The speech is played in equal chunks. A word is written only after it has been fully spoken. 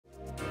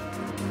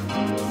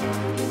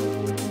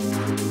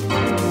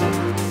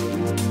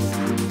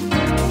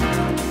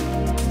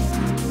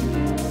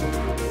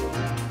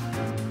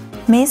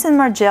Maison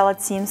Margiela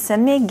team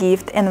sent me a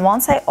gift, and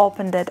once I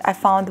opened it, I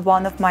found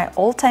one of my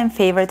all-time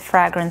favorite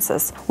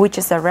fragrances, which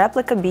is a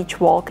Replica Beach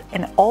Walk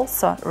and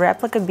also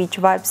Replica Beach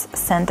Vibes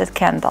scented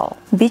candle.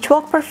 Beach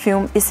Walk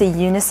perfume is a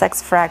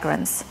unisex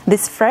fragrance.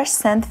 This fresh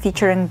scent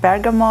featuring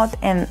bergamot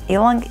and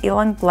ylang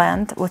ylang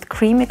blend with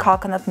creamy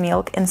coconut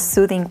milk and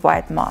soothing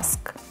white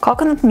musk.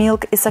 Coconut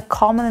milk is a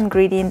common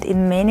ingredient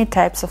in many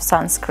types of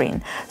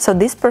sunscreen, so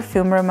this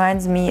perfume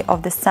reminds me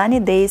of the sunny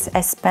days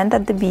I spent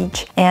at the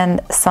beach and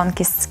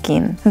sun-kissed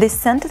skin. This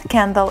scented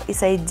candle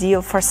is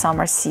ideal for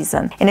summer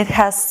season, and it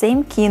has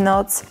same key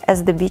notes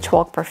as the Beach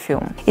Walk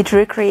perfume. It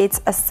recreates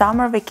a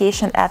summer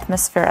vacation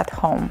atmosphere at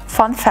home.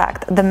 Fun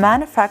fact, the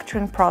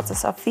manufacturing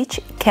process of each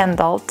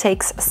candle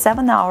takes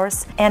 7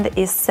 hours and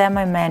is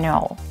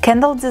semi-manual.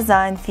 Candle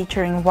design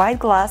featuring white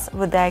glass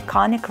with the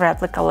iconic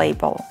Replica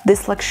label.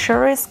 This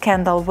luxurious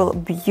candle will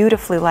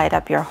beautifully light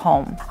up your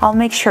home. I'll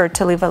make sure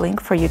to leave a link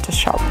for you to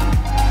shop.